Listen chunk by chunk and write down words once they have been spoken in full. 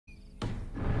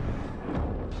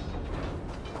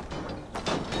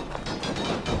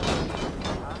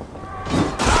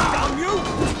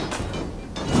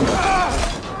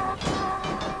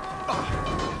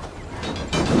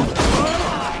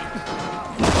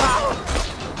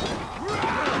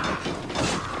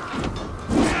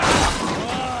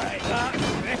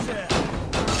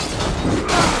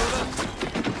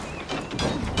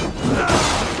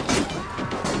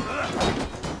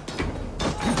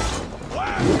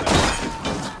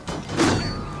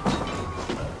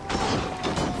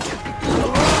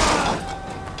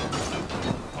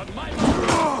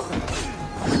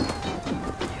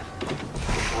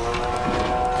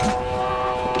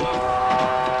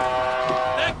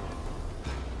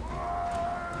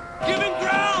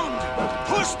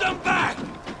Push them back!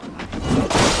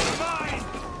 Fine!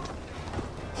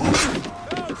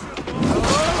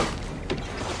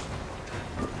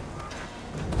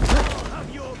 I'll have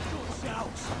your guts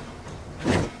out!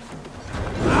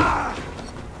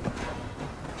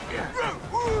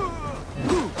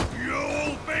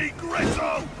 You'll be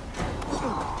grittle!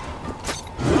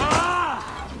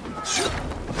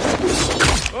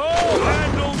 Oh,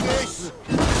 handle this!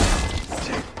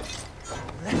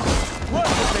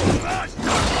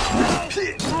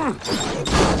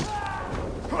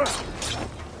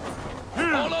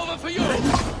 All over for you!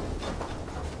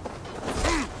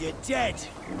 You're dead!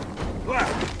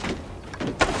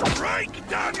 Break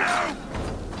down now!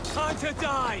 Time to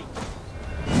die!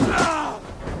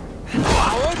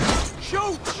 Coward!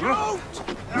 Shoot! Shoot!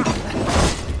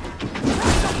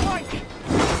 That's the flank!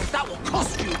 That will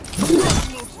cost you!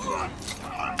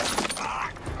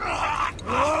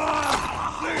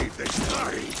 Leave this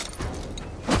side!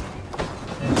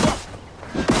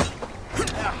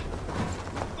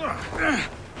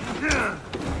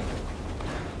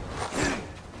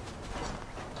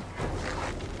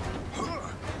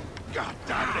 God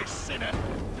damn this sinner!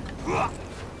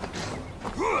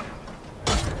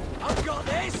 I've got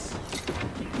this!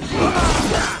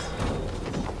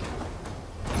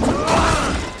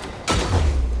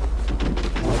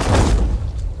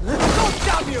 God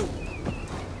damn you!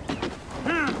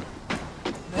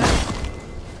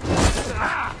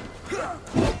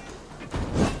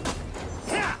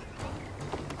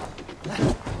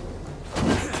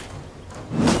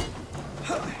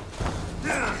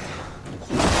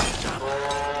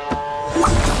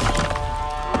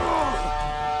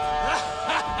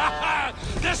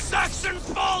 The Saxons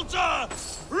falter!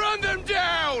 Run them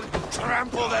down!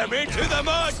 Trample them into the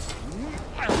mud!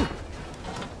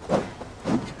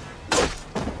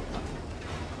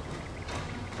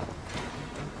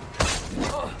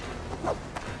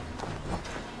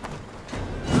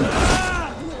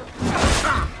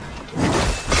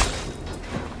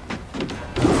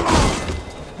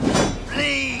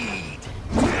 Bleed!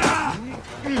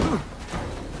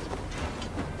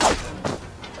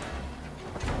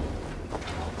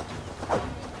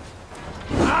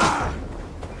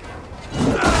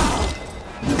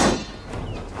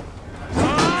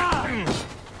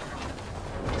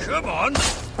 Come on!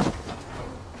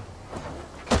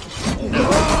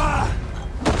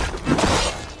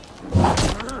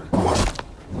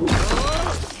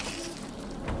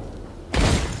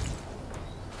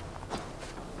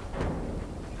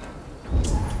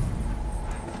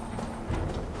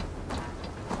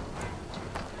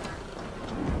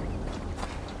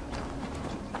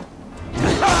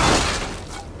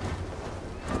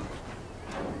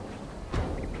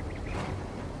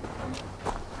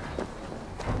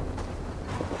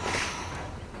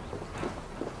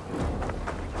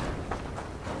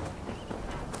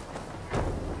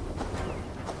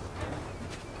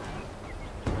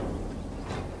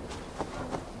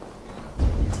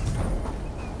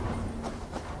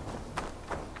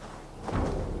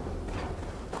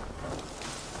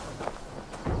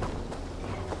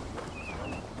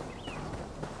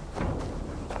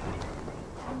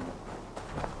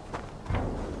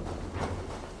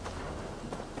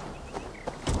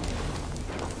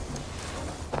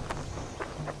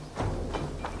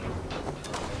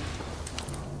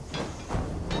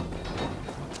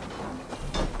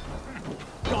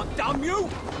 God damn you!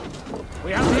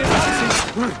 We have the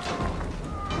advantage!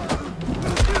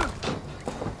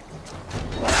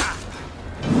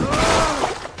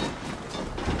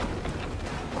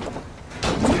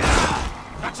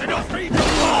 That's enough for you!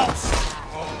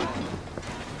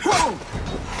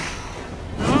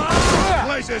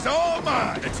 Place is all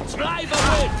mine! Let's drive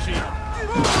away, Chief!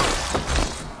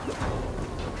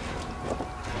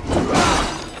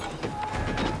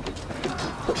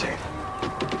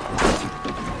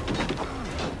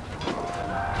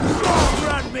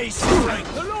 Me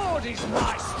strength. The Lord is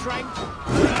my strength.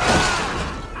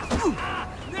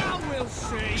 Now we'll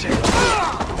see.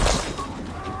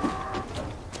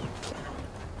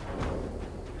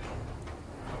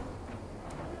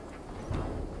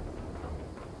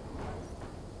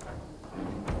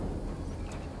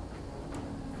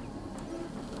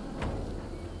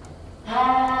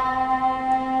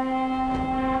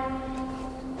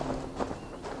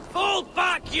 Fall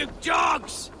back, you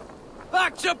dogs!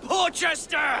 Back to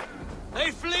Porchester!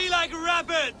 They flee like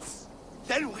rabbits!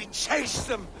 Then we chase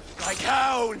them like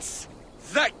hounds!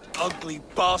 That ugly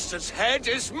bastard's head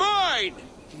is mine!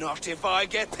 Not if I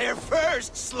get there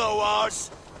first,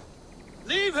 Slow-Oz!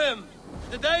 Leave him!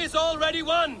 The day is already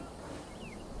won!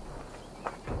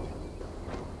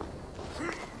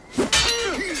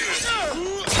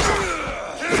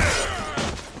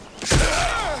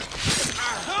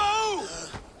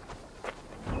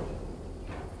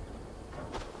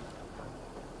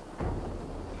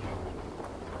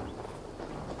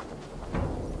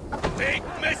 Big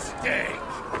mistake!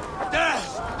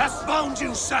 Death has found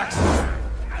you, Saxon!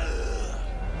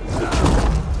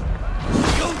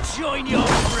 You'll join your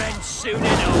friends soon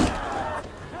enough.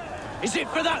 Is it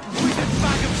for that withered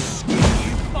bag of skin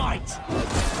you fight?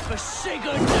 For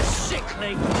Sigurd the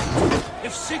Sickling?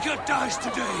 If Sigurd dies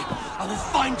today, I will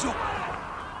find you.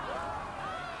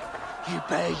 You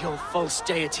bear your false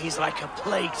deities like a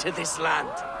plague to this land.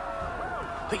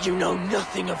 But you know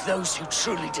nothing of those who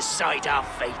truly decide our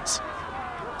fate.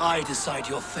 I decide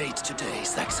your fate today,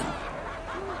 Saxon.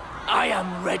 I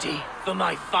am ready for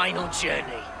my final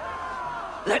journey.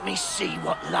 Let me see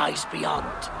what lies beyond.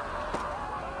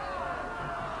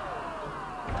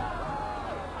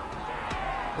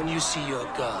 When you see your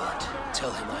god,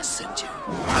 tell him I sent you.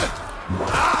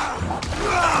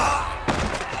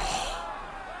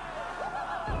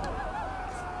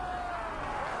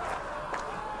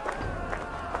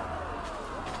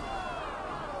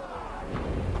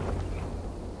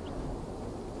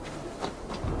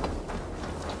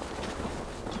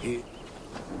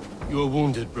 You are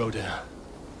wounded, Broder.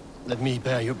 Let me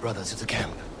bear your brother to the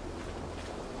camp.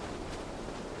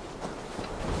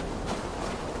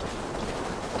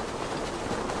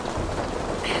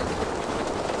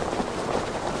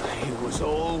 He was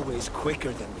always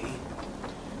quicker than me.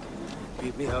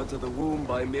 Beat me out of the womb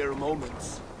by mere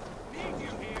moments. Need you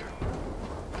here.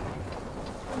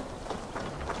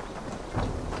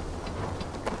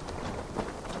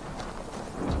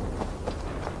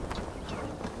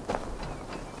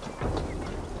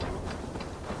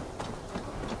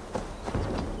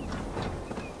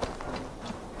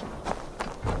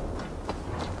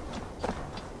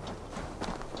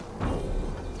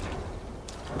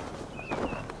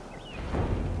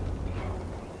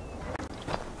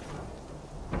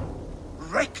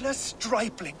 Reckless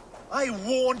stripling! I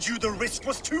warned you the risk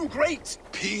was too great!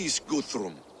 Peace,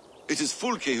 Guthrum. It is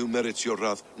Fulke who merits your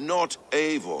wrath, not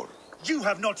Eivor. You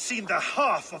have not seen the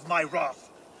half of my wrath.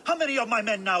 How many of my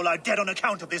men now lie dead on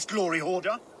account of this glory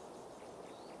hoarder?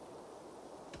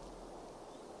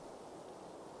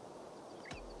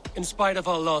 In spite of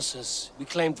our losses, we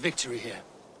claimed victory here.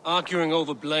 Arguing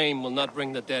over blame will not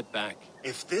bring the dead back.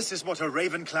 If this is what a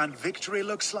Raven Clan victory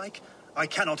looks like, I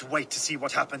cannot wait to see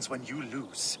what happens when you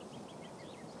lose.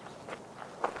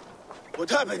 What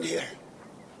happened here?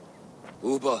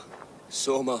 Uba,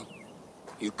 Soma,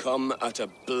 you come at a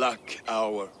black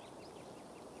hour.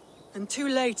 And too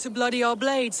late to bloody our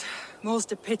blades.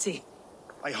 Most a pity.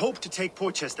 I hope to take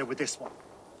Porchester with this one,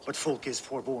 but Folk is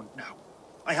forewarned now.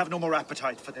 I have no more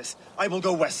appetite for this. I will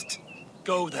go west.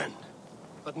 Go then.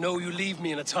 But know you leave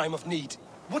me in a time of need.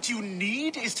 What you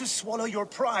need is to swallow your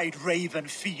pride, Raven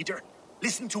Feeder.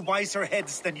 Listen to wiser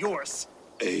heads than yours.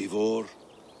 Eivor?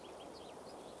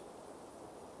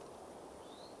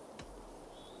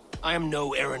 I am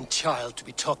no errant child to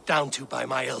be talked down to by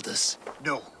my elders.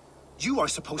 No. You are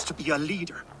supposed to be a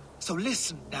leader. So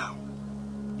listen now.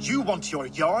 You want your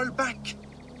Jarl back?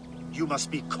 You must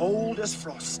be cold as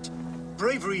frost.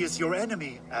 Bravery is your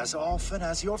enemy as often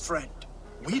as your friend.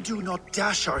 We do not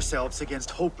dash ourselves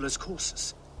against hopeless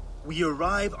courses. We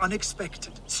arrive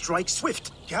unexpected, strike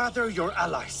swift, gather your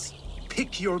allies,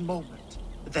 pick your moment.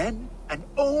 Then, and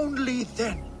only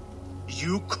then,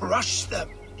 you crush them.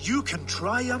 You can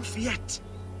triumph yet.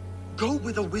 Go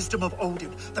with the wisdom of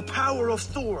Odin, the power of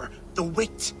Thor, the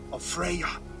wit of Freya.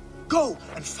 Go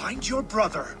and find your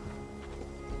brother.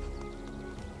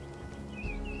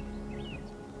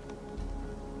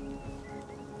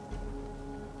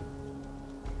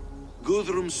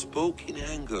 Guthrum spoke in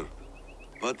anger,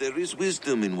 but there is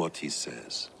wisdom in what he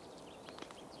says.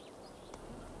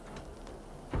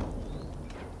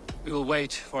 We will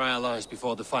wait for our allies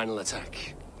before the final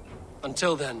attack.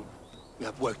 Until then, we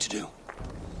have work to do.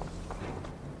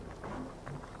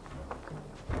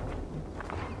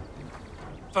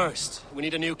 First, we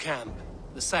need a new camp.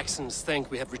 The Saxons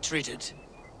think we have retreated,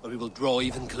 but we will draw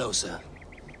even closer.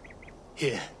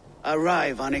 Here.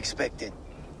 Arrive unexpected.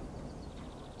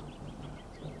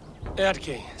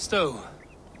 Erki, Stow.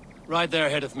 Right there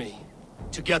ahead of me.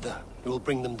 Together, we will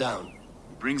bring them down.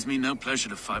 It brings me no pleasure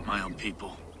to fight my own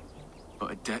people.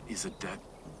 But a debt is a debt.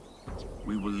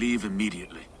 We will leave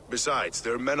immediately. Besides,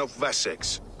 they're men of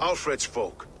Wessex, Alfred's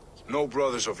folk. No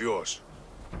brothers of yours.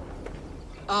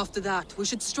 After that, we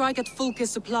should strike at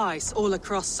Fulke's supplies all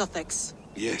across Sussex.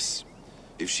 Yes.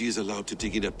 If she is allowed to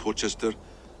dig in at Porchester,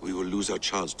 we will lose our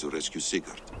chance to rescue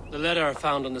Sigurd. The letter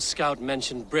found on the scout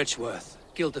mentioned Bridgeworth,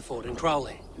 Guildeford, and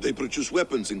Crowley. They produce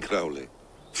weapons in Crowley,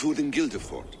 food in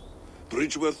Guildeford.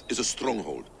 Bridgeworth is a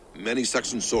stronghold. Many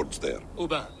Saxon swords there.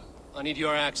 Uba, I need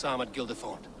your axe arm at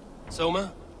Guildeford.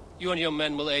 Soma, you and your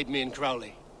men will aid me in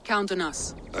Crowley. count on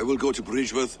us. I will go to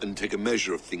Bridgeworth and take a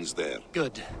measure of things there.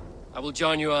 Good. I will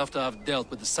join you after I've dealt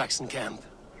with the Saxon camp.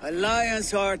 A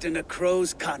lion's heart and a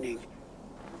crow's cunning.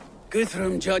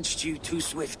 Guthrum judged you too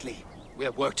swiftly. We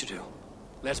have work to do.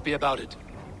 Let's be about it.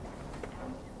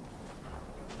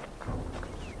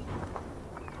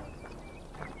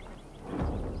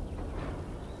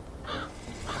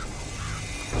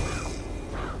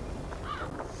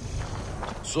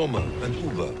 Sommer and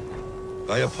Uber,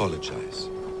 I apologize.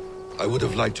 I would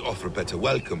have liked to offer a better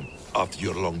welcome after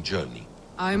your long journey.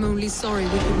 I'm only sorry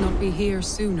we could not be here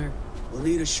sooner. We'll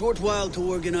need a short while to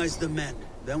organize the men.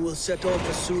 Then we'll set off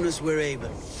as soon as we're able.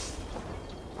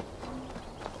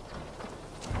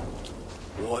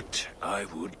 What I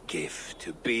would give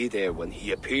to be there when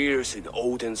he appears in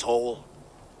Odin's Hall.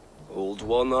 Old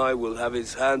One Eye will have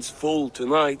his hands full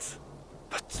tonight.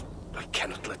 But I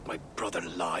cannot let my brother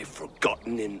lie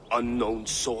forgotten in unknown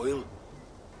soil.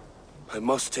 I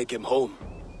must take him home.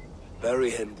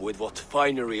 Bury him with what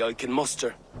finery I can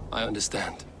muster. I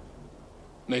understand.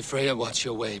 May Freya watch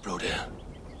your way, Broder.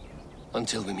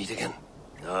 Until we meet again.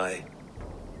 Aye.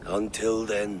 Until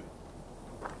then.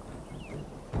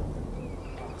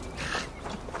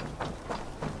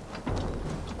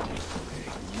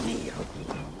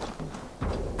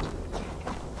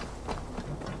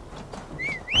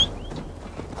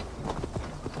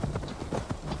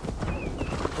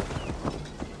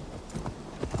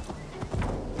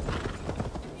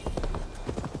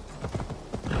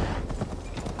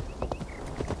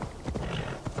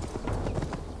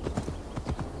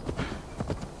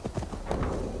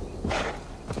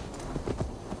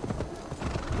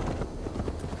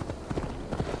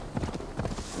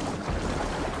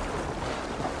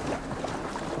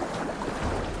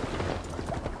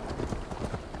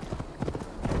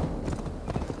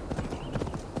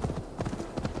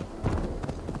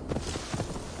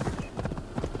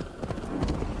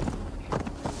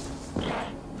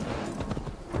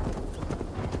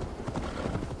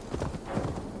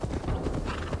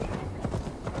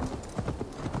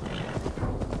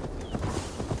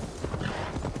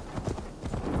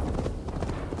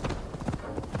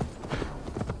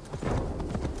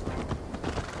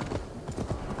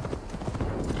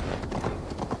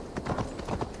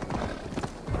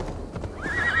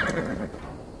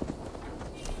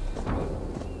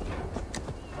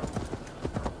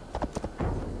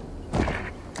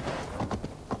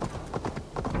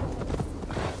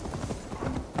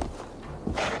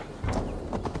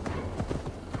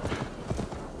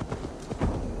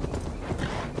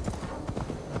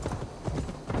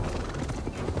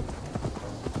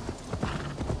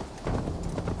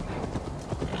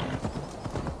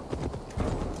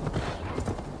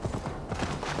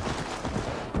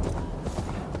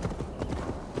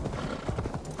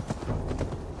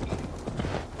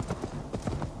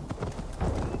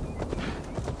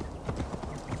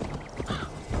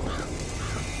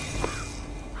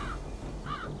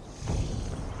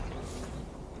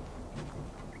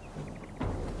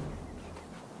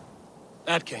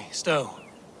 Atke, Stowe,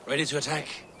 ready to attack?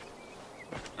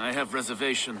 I have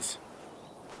reservations.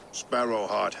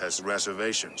 Sparrowheart has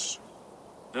reservations.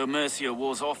 Though Mercia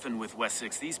wars often with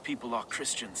Wessex, these people are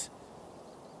Christians.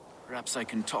 Perhaps I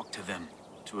can talk to them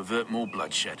to avert more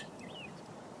bloodshed.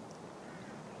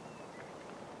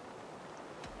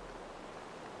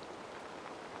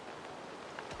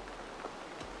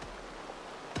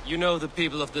 You know the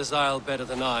people of this isle better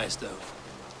than I, Stowe.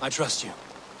 I trust you.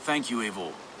 Thank you,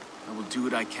 Eivor. I will do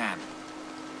what I can.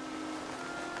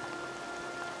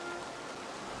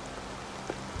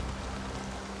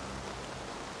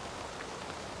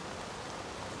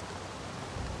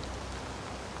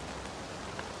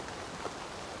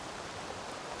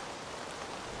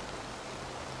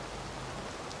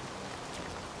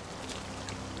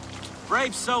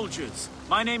 Brave soldiers,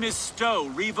 my name is Stowe,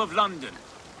 Reeve of London,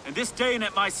 and this Dane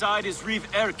at my side is Reeve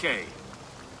Erke.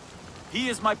 He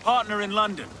is my partner in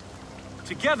London.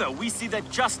 Together, we see that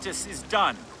justice is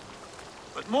done.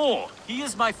 But more, he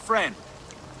is my friend.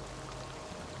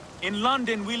 In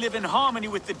London, we live in harmony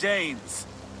with the Danes.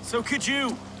 So could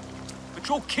you. But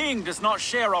your king does not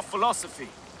share our philosophy.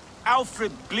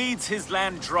 Alfred bleeds his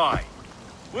land dry.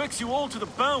 Works you all to the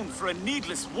bone for a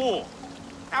needless war.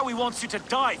 Now he wants you to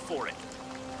die for it.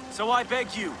 So I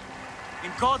beg you,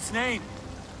 in God's name,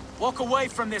 walk away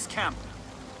from this camp.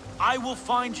 I will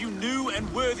find you new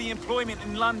and worthy employment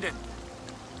in London.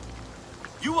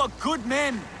 You are good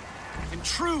men, and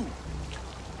true.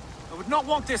 I would not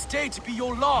want this day to be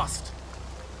your last.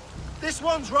 This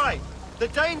one's right. The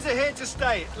Danes are here to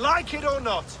stay, like it or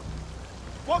not.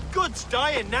 What good's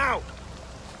dying now?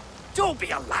 Don't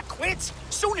be a lackwit!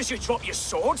 Soon as you drop your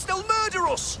swords, they'll murder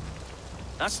us!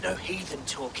 That's no heathen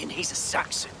talking, he's a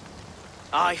Saxon.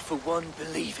 I, for one,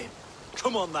 believe him.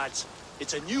 Come on, lads.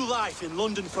 It's a new life in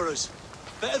London for us.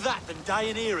 Better that than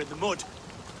dying here in the mud.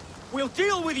 We'll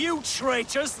deal with you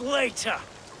traitors later.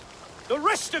 The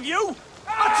rest of you,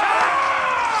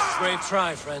 attack! Brave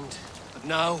try, friend. But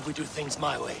now we do things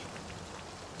my way.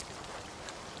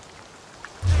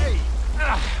 Hey!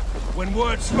 When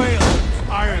words fail,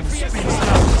 iron speaks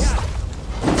loudest.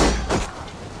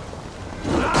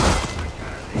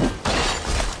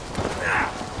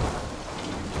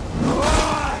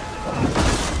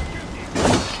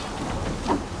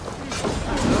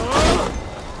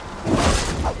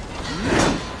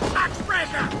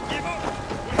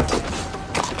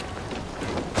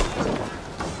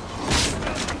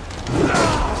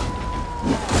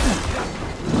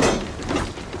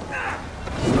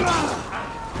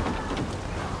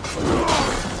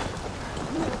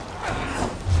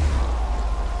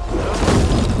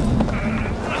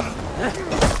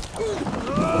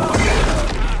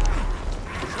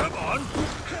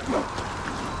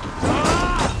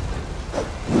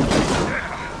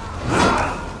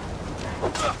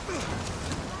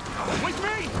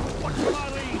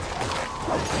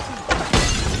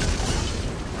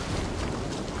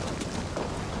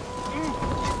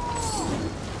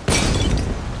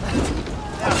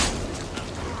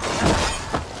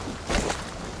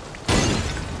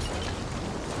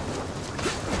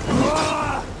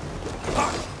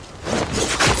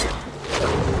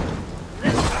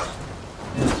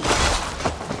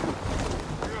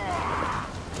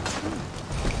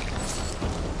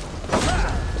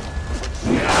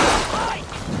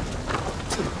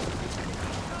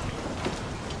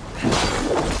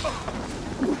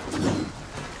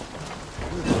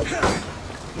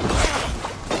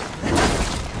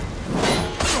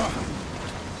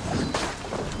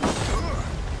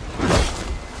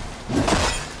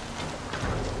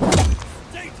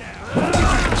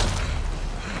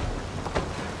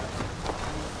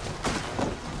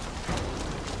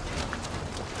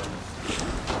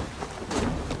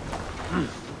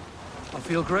 I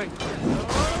feel great.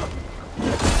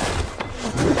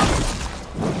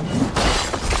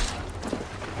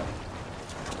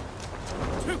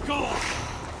 To God!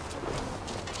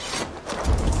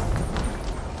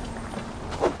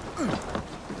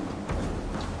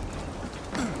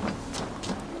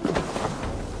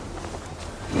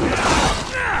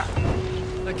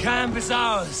 The camp is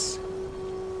ours.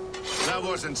 That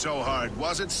wasn't so hard,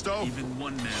 was it, Stowe? Even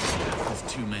one man's death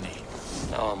is too many.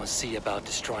 Now I must see about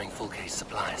destroying full case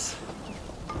supplies.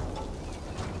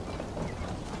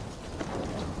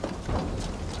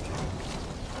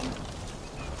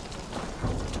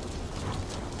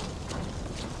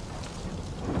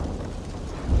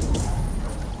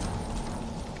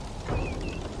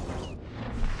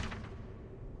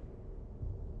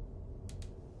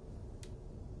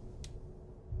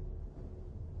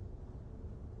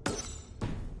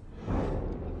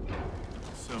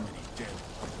 So many dead.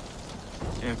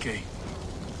 Okay.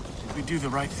 Did we do the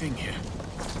right thing here?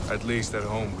 At least at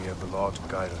home we have the law to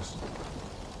guide us.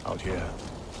 Out here,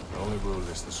 the only rule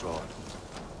is the sword.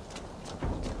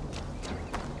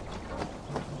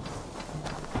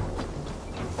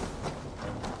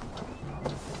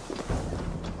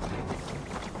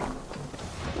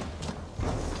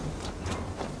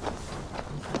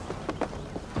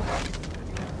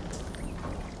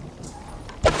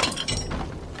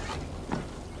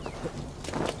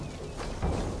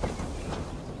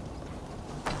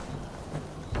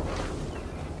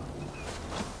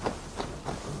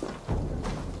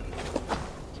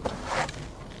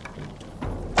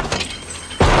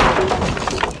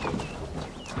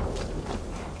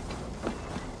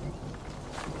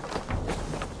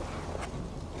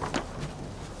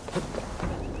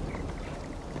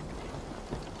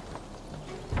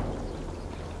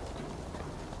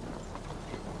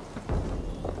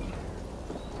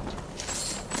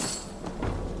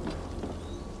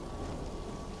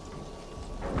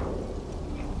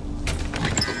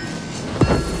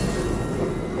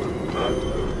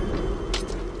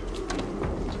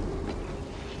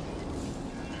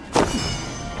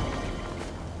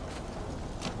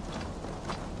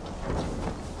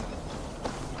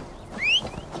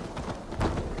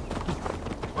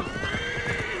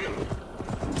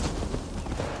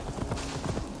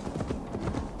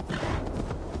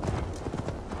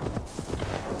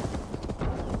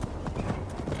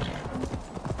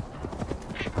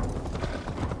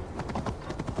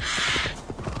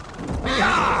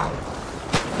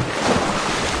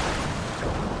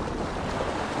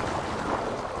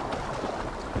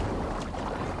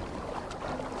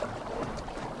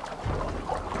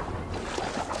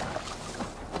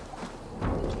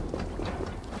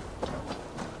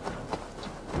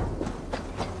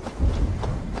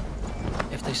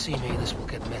 they see me, this will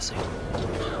get messy.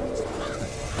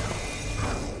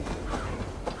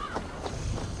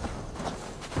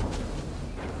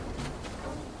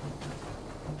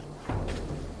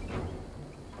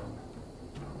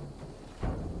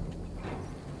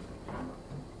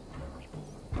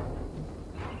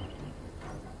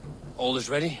 All is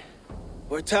ready?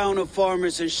 We're a town of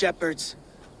farmers and shepherds.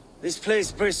 This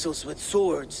place bristles with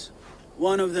swords.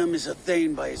 One of them is a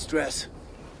thane by his dress.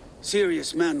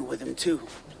 Serious man with him too.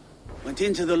 Went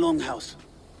into the longhouse.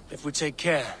 If we take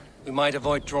care, we might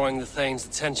avoid drawing the Thane's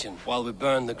attention while we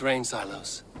burn the grain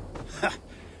silos. Ha!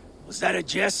 Was that a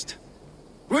jest?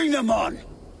 Bring them on!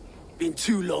 Been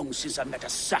too long since I met a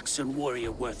Saxon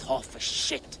warrior worth half a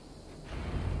shit.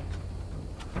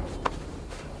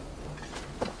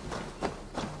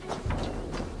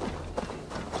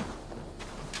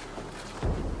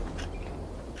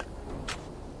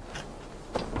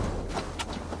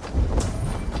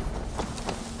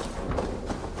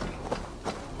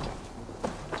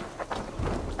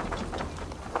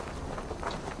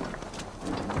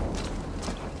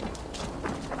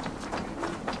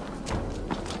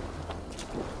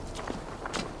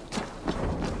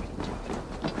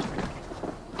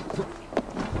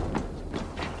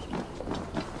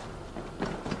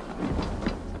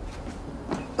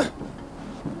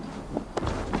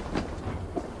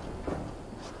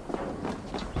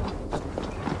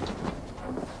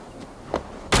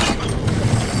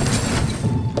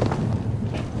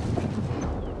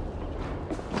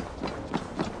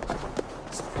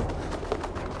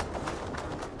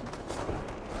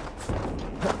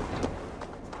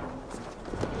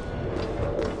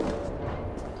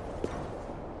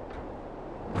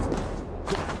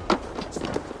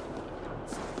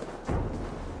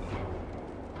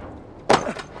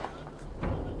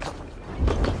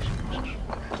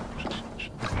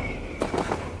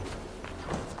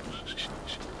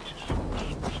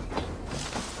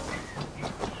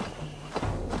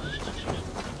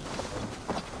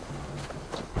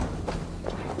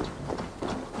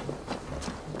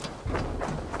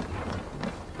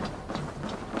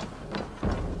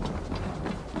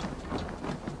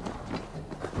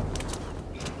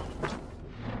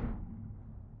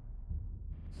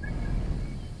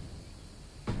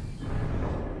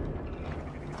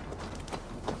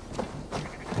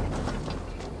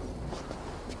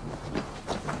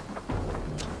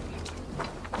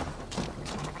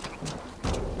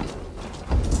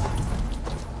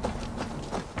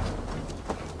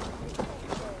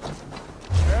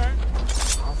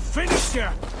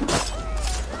 Here!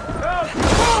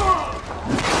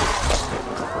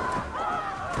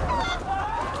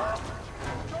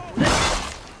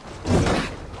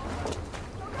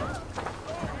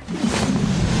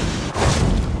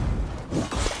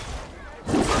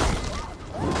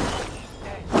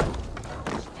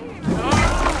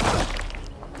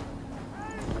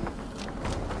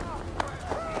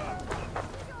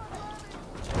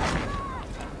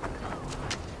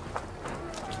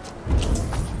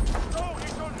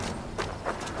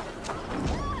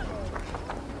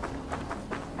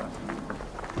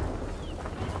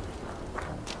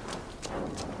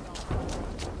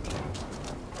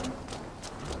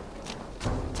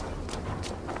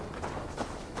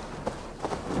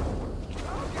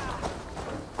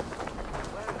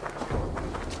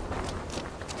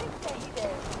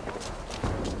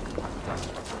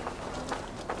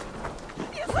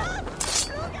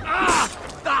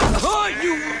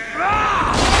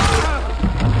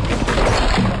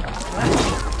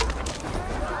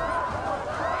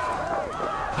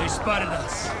 They spotted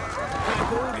us. I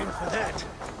vote in for that.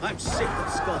 I'm sick of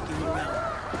skulking around.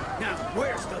 Now,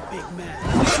 where's the big man?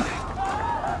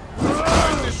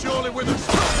 Bring this surely with us.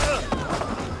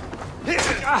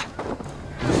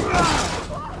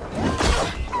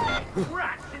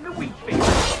 Rats in the wheat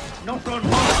field. Not on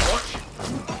my watch.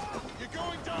 You're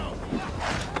going down.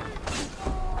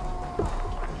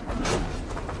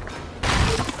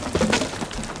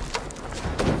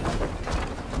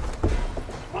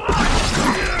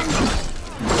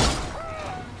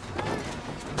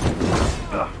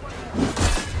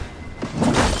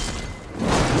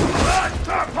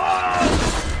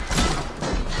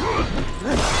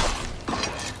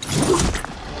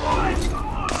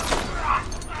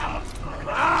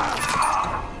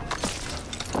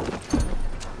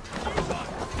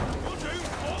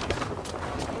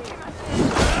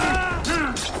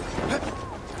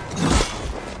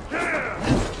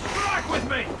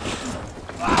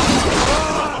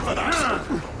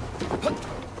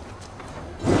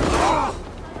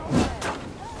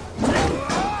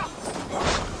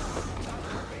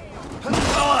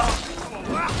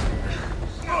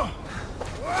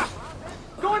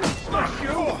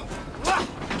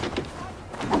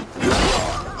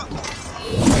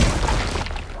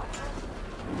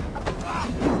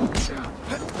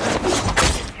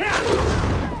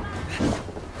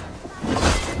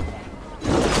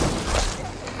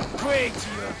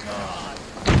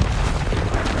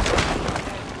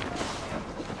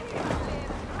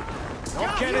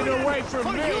 Not getting away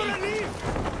from me!